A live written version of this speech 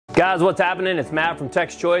Guys, what's happening? It's Matt from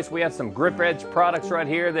Tech's Choice. We have some GripEdge products right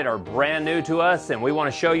here that are brand new to us, and we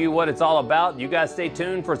want to show you what it's all about. You guys stay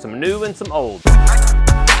tuned for some new and some old.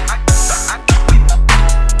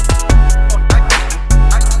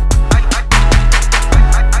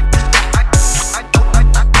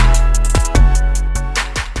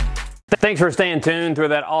 Thanks for staying tuned through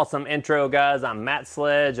that awesome intro, guys. I'm Matt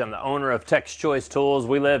Sledge. I'm the owner of Tech's Choice Tools.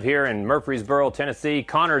 We live here in Murfreesboro, Tennessee.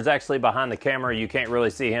 Connor's actually behind the camera. You can't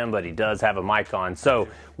really see him, but he does have a mic on. So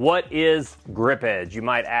what is GripEdge, you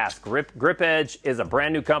might ask? GripEdge is a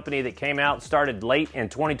brand new company that came out, started late in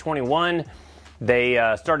 2021.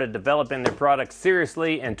 They started developing their products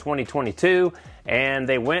seriously in 2022, and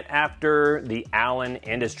they went after the Allen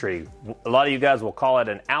industry. A lot of you guys will call it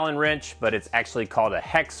an Allen wrench, but it's actually called a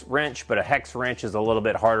hex wrench, but a hex wrench is a little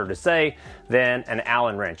bit harder to say than an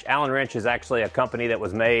Allen wrench. Allen wrench is actually a company that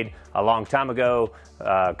was made a long time ago,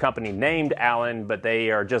 a company named Allen, but they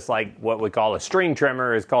are just like what we call a string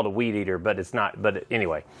trimmer is called a weed eater, but it's not. But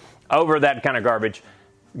anyway, over that kind of garbage,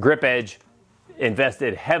 GripEdge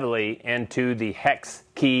invested heavily into the hex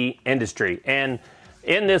key industry. And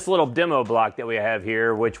in this little demo block that we have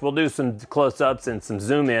here, which we'll do some close-ups and some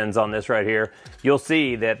zoom-ins on this right here, you'll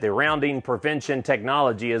see that the rounding prevention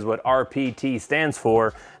technology is what RPT stands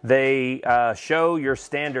for. They show your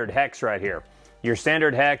standard hex right here. Your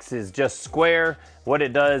standard hex is just square. What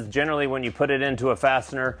it does generally when you put it into a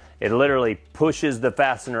fastener, it literally pushes the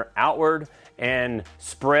fastener outward and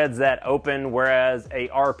spreads that open, whereas a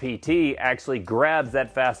RPT actually grabs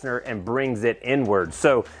that fastener and brings it inward.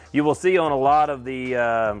 So you will see on a lot of the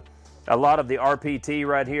RPT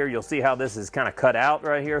right here, you'll see how this is kind of cut out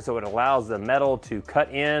right here, so it allows the metal to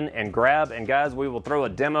cut in and grab. And guys, we will throw a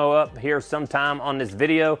demo up here sometime on this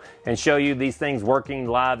video and show you these things working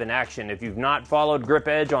live in action. If you've not followed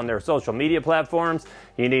GripEdge on their social media platforms,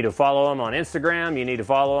 you need to follow them on Instagram, you need to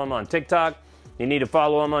follow them on TikTok, you need to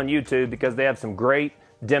follow them on YouTube, because they have some great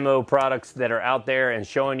demo products that are out there and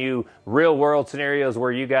showing you real world scenarios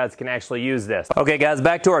where you guys can actually use this. Okay guys,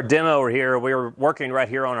 back to our demo over here. We're working right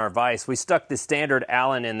here on our vise. We stuck the standard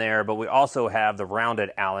Allen in there, but we also have the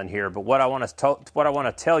rounded Allen here. But what I want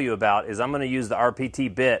to tell you about is I'm going to use the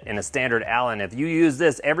RPT bit in a standard Allen. If you use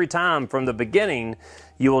this every time from the beginning,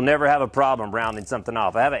 you will never have a problem rounding something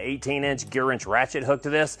off. I have an 18-inch gear wrench ratchet hooked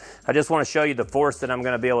to this. I just want to show you the force that I'm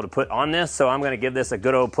going to be able to put on this. So I'm going to give this a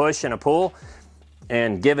good old push and a pull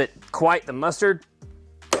and give it quite the mustard.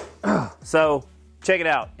 So check it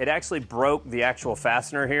out. It actually broke the actual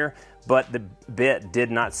fastener here, but the bit did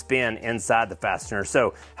not spin inside the fastener.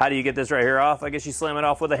 So how do you get this right here off? I guess you slam it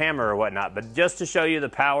off with a hammer or whatnot. But just to show you the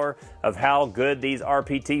power of how good these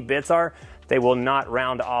RPT bits are, they will not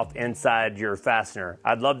round off inside your fastener.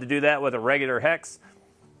 I'd love to do that with a regular hex,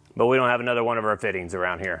 but we don't have another one of our fittings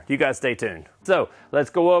around here. You guys stay tuned. So let's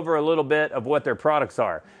go over a little bit of what their products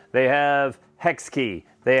are. They have hex key,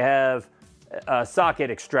 they have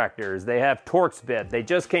socket extractors, they have Torx bit. They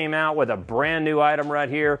just came out with a brand new item right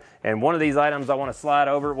here, and one of these items I want to slide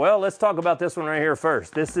over. Well, let's talk about this one right here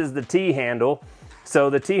first. This is the T-handle.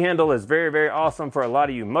 So the T-handle is very, very awesome for a lot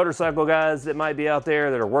of you motorcycle guys that might be out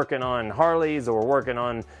there that are working on Harleys or working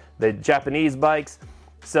on the Japanese bikes.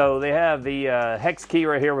 So they have the hex key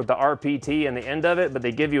right here with the RPT in the end of it, but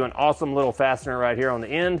they give you an awesome little fastener right here on the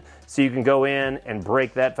end, so you can go in and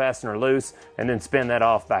break that fastener loose and then spin that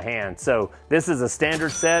off by hand. So this is a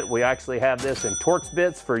standard set. We actually have this in Torx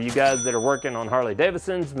bits for you guys that are working on Harley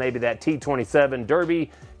Davidsons. Maybe that T27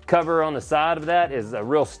 Derby cover on the side of that is a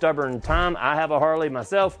real stubborn time. I have a Harley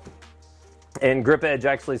myself, and GripEdge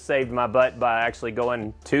actually saved my butt by actually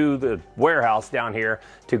going to the warehouse down here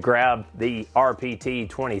to grab the RPT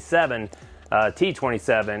 27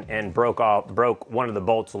 T27 and broke one of the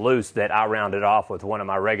bolts loose that I rounded off with one of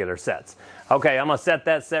my regular sets. Okay, I'm gonna set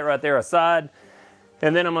that set right there aside,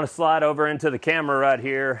 and then I'm gonna slide over into the camera right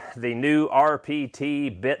here, the new RPT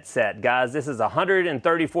bit set. Guys, this is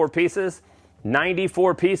 134 pieces.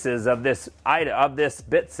 94 pieces of this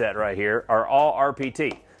bit set right here are all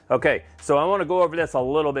RPT. Okay, so I want to go over this a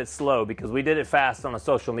little bit slow because we did it fast on a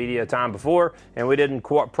social media time before and we didn't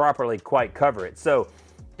properly quite cover it. So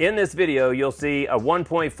in this video, you'll see a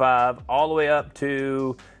 1.5 all the way up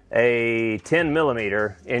to a 10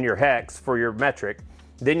 millimeter in your hex for your metric.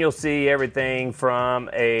 Then you'll see everything from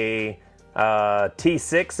a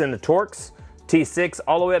T6 in the Torx, T6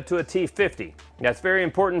 all the way up to a T50. That's very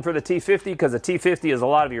important for the T50 because the T50 is a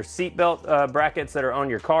lot of your seatbelt brackets that are on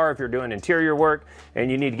your car if you're doing interior work, and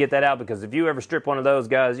you need to get that out because if you ever strip one of those,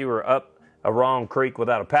 guys, you were up a wrong creek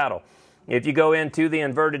without a paddle. If you go into the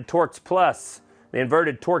inverted Torx Plus,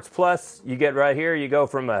 you get right here, you go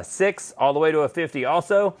from a 6 all the way to a 50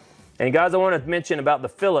 also, And guys, I want to mention about the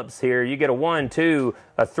Phillips here. You get a 1, 2,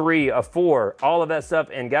 a 3, a 4, all of that stuff.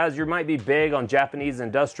 And guys, you might be big on Japanese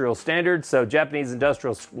industrial standards. So Japanese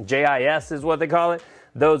industrial, JIS is what they call it.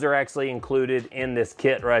 Those are actually included in this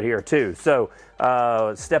kit right here too. So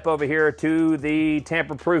step over here to the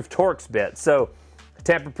tamper-proof Torx bit. So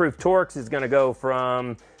tamper-proof Torx is going to go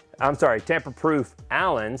from, tamper-proof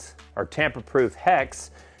Allens or tamper-proof hex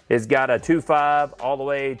has got a 2.5 all the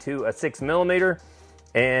way to a 6 millimeter.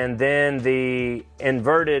 And then the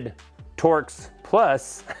inverted Torx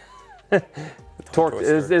Plus,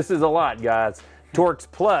 this is a lot, guys.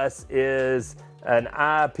 Torx Plus is an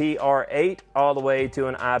IPR8 all the way to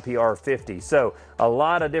an IPR50. So a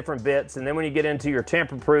lot of different bits. And then when you get into your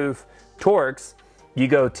tamper-proof Torx, you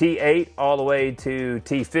go T8 all the way to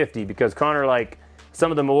T50, because Connor, like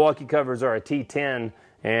some of the Milwaukee covers are a T10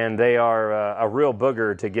 and they are a real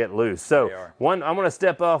booger to get loose. So I'm going to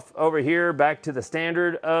step off over here back to the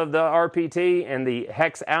standard of the RPT and the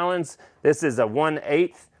hex Allens. This is a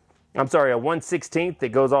 1/16 that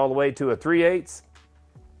goes all the way to a 3/8.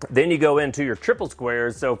 Then you go into your triple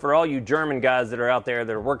squares. So for all you German guys that are out there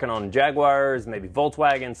that are working on Jaguars, maybe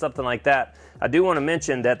Volkswagen, something like that, I do want to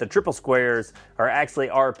mention that the triple squares are actually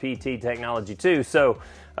RPT technology too. So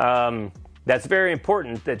that's very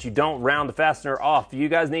important that you don't round the fastener off. You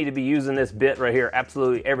guys need to be using this bit right here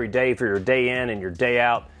absolutely every day for your day in and your day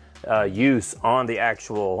out use on the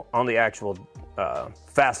actual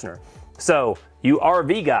fastener. So you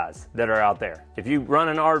RV guys that are out there, if you run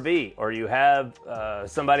an RV or you have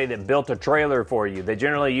somebody that built a trailer for you, they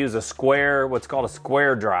generally use a square, what's called a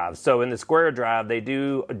square drive. So in the square drive, they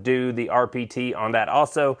do the RPT on that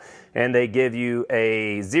also, and they give you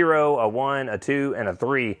a 0, a 1, a 2, and a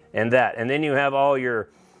 3 in that. And then you have all your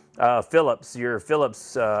Phillips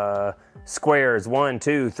squares, 1,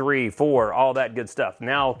 2, 3, 4, all that good stuff.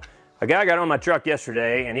 Now, a guy got on my truck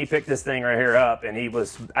yesterday and he picked this thing right here up, and he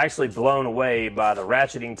was actually blown away by the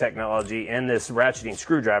ratcheting technology in this ratcheting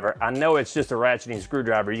screwdriver. I know it's just a ratcheting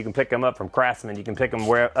screwdriver. You can pick them up from Craftsman. You can pick them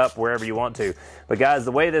up wherever you want to. But guys,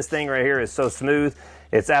 the way this thing right here is so smooth,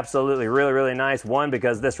 it's absolutely really, really nice. One,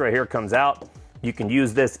 because this right here comes out. You can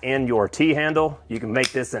use this in your T-handle. You can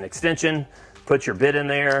make this an extension, put your bit in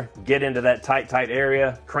there, get into that tight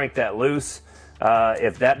area, crank that loose.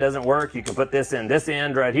 If that doesn't work, you can put this in this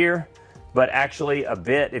end right here. But actually a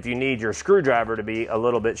bit, if you need your screwdriver to be a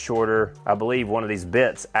little bit shorter, I believe one of these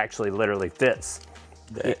bits actually literally fits.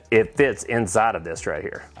 It fits inside of this right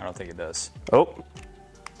here. I don't think it does. Oh,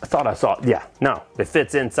 I thought I saw it. Yeah, no, it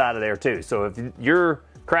fits inside of there too. So if your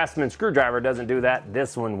Craftsman screwdriver doesn't do that,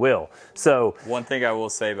 this one will. So one thing I will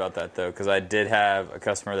say about that though, because I did have a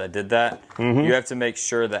customer that did that, you have to make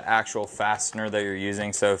sure the actual fastener that you're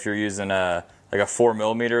using, so if you're using like a 4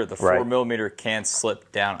 millimeter, the 4 millimeter can slip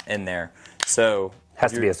down in there. So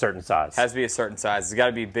has to be a certain size. Has to be a certain size. It's got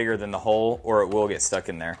to be bigger than the hole, or it will get stuck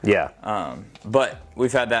in there. Yeah. But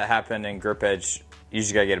we've had that happen in GripEdge. You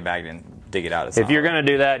just got to get it bagged and dig it out. If you're going to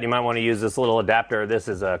do that, you might want to use this little adapter. This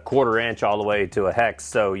is a 1/4 inch all the way to a hex,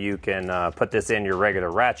 so you can put this in your regular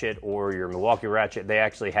ratchet or your Milwaukee ratchet. They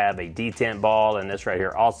actually have a detent ball in this right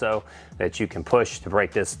here also that you can push to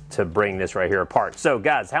bring this right here apart. So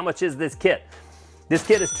guys, how much is this kit? This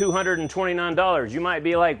kit is $229. You might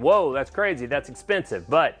be like, whoa, that's crazy, that's expensive.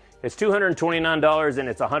 But it's $229 and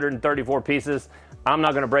it's 134 pieces. I'm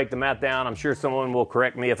not gonna break the math down. I'm sure someone will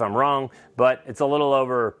correct me if I'm wrong, but it's a little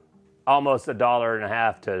over almost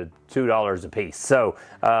 $1.50 to $2 a piece. So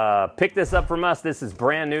pick this up from us. This is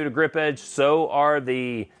brand new to GripEdge. So are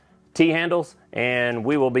the T-handles, and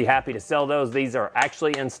we will be happy to sell those. These are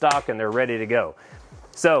actually in stock and they're ready to go.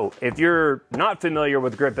 So if you're not familiar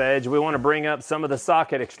with GripEdge, we want to bring up some of the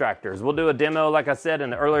socket extractors. We'll do a demo, like I said in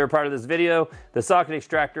the earlier part of this video. The socket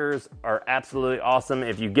extractors are absolutely awesome.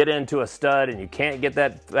 If you get into a stud and you can't get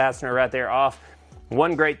that fastener right there off,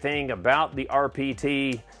 one great thing about the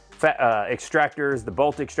RPT extractors, the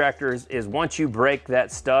bolt extractors, is once you break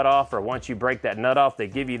that stud off or once you break that nut off, they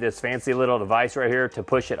give you this fancy little device right here to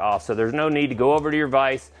push it off. So there's no need to go over to your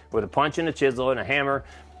vise with a punch and a chisel and a hammer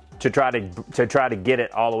to try to get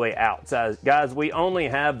it all the way out. So guys, we only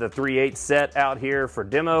have the 3/8 set out here for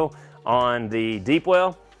demo on the deep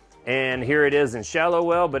well, and here it is in shallow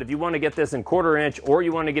well. But if you want to get this in 1/4 inch or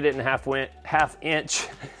you want to get it in half inch,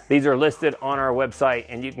 these are listed on our website,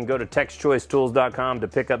 and you can go to texchoicetools.com to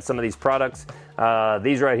pick up some of these products.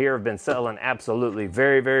 These right here have been selling absolutely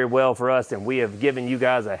very, very well for us, and we have given you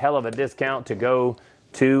guys a hell of a discount to go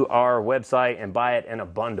to our website and buy it in a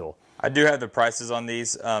bundle. I do have the prices on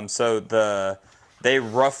these. So they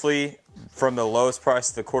roughly from the lowest price,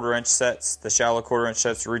 the 1/4 inch sets, the shallow 1/4 inch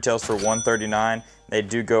sets retails for $139. They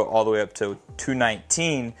do go all the way up to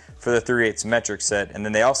 $219 for the 3/8 metric set, and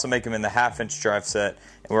then they also make them in the 1/2 inch drive set,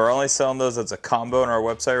 and we're only selling those as a combo on our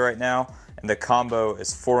website right now, and the combo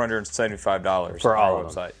is $475 for all on our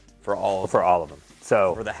of website. them. For all of them.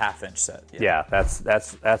 So for the 1/2 inch set. Yeah,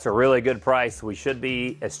 that's a really good price. We should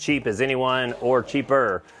be as cheap as anyone or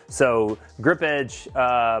cheaper. So GripEdge,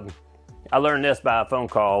 I learned this by a phone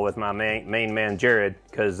call with my main man Jared,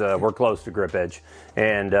 because we're close to GripEdge,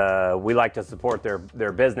 and we like to support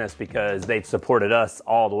their business because they've supported us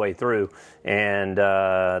all the way through. And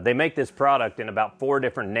they make this product in about 4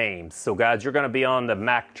 different names. So guys, you're going to be on the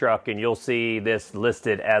Mack truck and you'll see this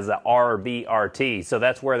listed as a RBRT. So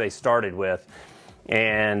that's where they started with.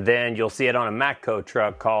 And then you'll see it on a Matco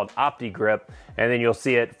truck called OptiGrip, and then you'll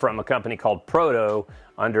see it from a company called Proto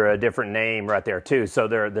under a different name right there too. So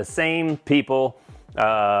they're the same people,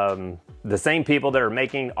 that are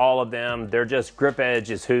making all of them. They're just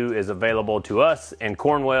GripEdge is who is available to us in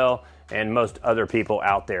Cornwall and most other people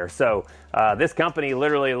out there. So this company,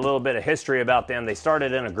 literally a little bit of history about them. They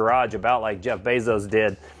started in a garage about like Jeff Bezos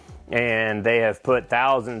did, and they have put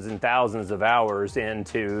thousands and thousands of hours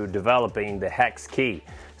into developing the hex key.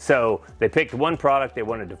 So they picked one product, they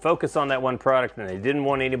wanted to focus on that one product, and they didn't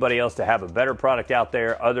want anybody else to have a better product out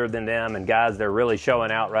there other than them. And guys, they're really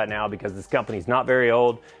showing out right now because this company's not very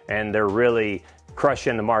old and they're really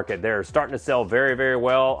crushing the market. They're starting to sell very, very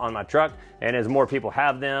well on my truck, and as more people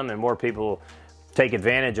have them and more people take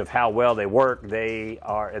advantage of how well they work,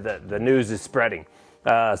 the news is spreading.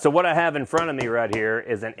 So what I have in front of me right here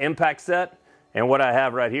is an impact set, and what I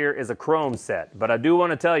have right here is a chrome set. But I do want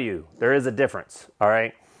to tell you, there is a difference, all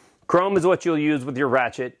right? Chrome is what you'll use with your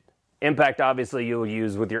ratchet. Impact, obviously, you'll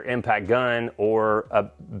use with your impact gun or a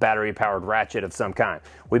battery-powered ratchet of some kind.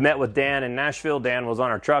 We met with Dan in Nashville. Dan was on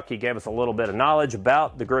our truck. He gave us a little bit of knowledge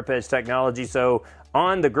about the GripEdge technology. So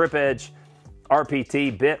on the GripEdge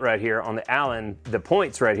RPT bit right here on the Allen, the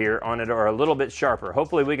points right here on it are a little bit sharper.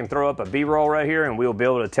 Hopefully we can throw up a B-roll right here and we'll be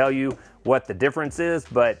able to tell you what the difference is,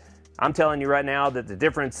 but I'm telling you right now that the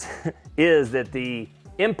difference is that the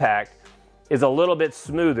impact is a little bit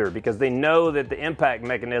smoother because they know that the impact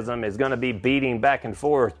mechanism is going to be beating back and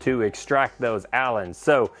forth to extract those Allens.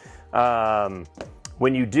 So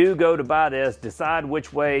when you do go to buy this, decide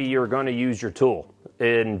which way you're going to use your tool.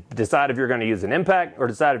 And decide if you're going to use an impact or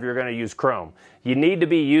decide if you're going to use chrome. You need to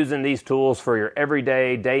be using these tools for your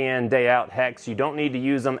everyday, day in, day out hex. You don't need to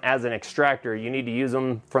use them as an extractor. You need to use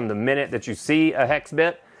them from the minute that you see a hex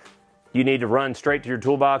bit. You need to run straight to your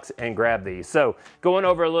toolbox and grab these. So going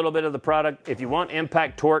over a little bit of the product, if you want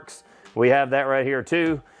impact Torx, we have that right here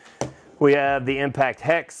too. We have the impact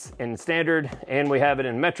hex in standard, and we have it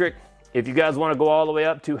in metric. If you guys want to go all the way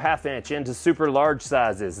up to 1/2 inch into super large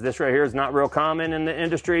sizes, this right here is not real common in the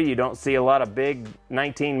industry. You don't see a lot of big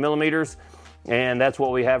 19 millimeters, and that's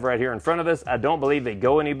what we have right here in front of us. I don't believe they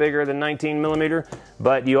go any bigger than 19 millimeter,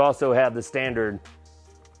 but you also have the standard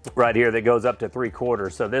right here that goes up to 3/4.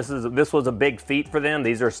 So this was a big feat for them.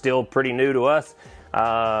 These are still pretty new to us.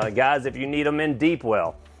 Guys, if you need them in deep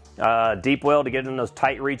well to get in those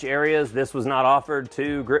tight reach areas, this was not offered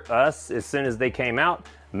to us as soon as they came out.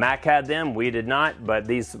 Mack had them, we did not, but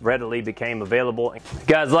these readily became available.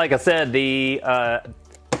 Guys, like I said, the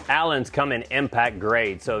Allens come in impact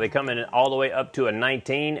grade, so they come in all the way up to a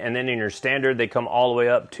 19, and then in your standard, they come all the way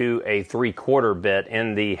up to a 3/4 bit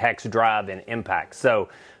in the hex drive and impact. So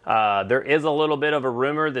there is a little bit of a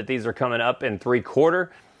rumor that these are coming up in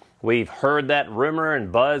 3/4. We've heard that rumor and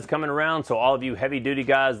buzz coming around, so all of you heavy duty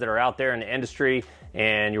guys that are out there in the industry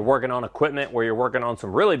and you're working on equipment where you're working on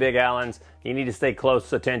some really big Allens, you need to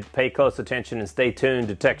pay close attention and stay tuned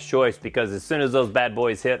to Tech's Choice, because as soon as those bad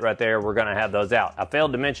boys hit right there, we're gonna have those out. I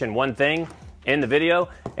failed to mention one thing in the video,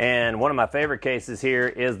 and one of my favorite cases here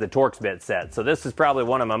is the Torx bit set. So this is probably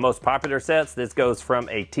one of my most popular sets. This goes from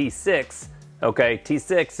a T6. Okay,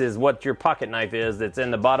 T6 is what your pocket knife is that's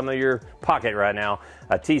in the bottom of your pocket right now.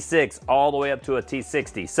 A T6 all the way up to a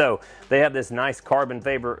T60. So they have this nice carbon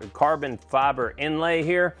fiber inlay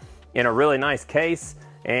here in a really nice case.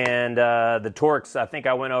 And the Torx, I think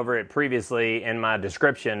I went over it previously in my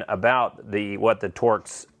description about what the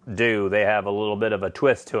Torx do. They have a little bit of a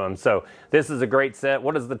twist to them. So this is a great set.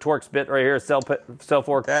 What does the Torx bit right here sell for,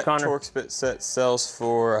 that Connor? That Torx bit set sells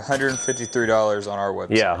for $153 on our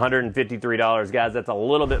website. Yeah, $153, guys. That's a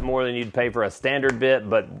little bit more than you'd pay for a standard bit,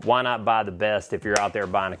 but why not buy the best if you're out there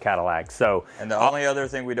buying a Cadillac? So, and the only other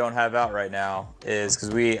thing we don't have out right now is, because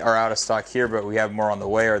we are out of stock here, but we have more on the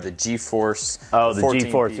way, are the G-Force. Oh, the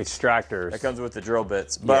G-Force extractors. That comes with the drill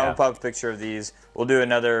bits. But yeah. I'll pop a picture of these. We'll do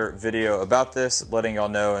another video about this, letting y'all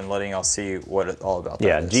know know and letting y'all see what it's all about.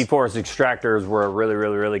 Yeah, G-force extractors were a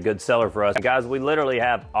really good seller for us. Guys, we literally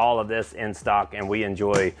have all of this in stock, and we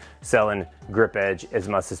enjoy selling GripEdge as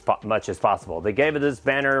much as possible. They gave us this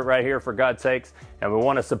banner right here, for God's sakes, and we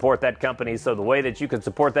want to support that company. So the way that you can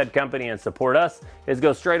support that company and support us is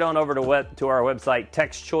go straight on over to our website,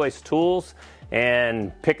 GripEdge Tools,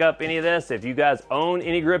 and pick up any of this. If you guys own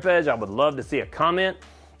any GripEdge, I would love to see a comment,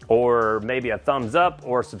 or maybe a thumbs up,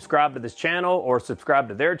 or subscribe to this channel, or subscribe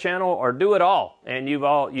to their channel, or do it all. And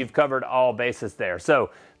you've covered all bases there.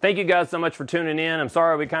 So thank you guys so much for tuning in. I'm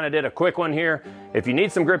sorry we kind of did a quick one here. If you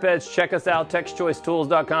need some GripEdge, check us out,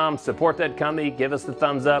 TexChoiceTools.com. Support that company, give us the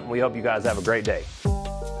thumbs up, and we hope you guys have a great day.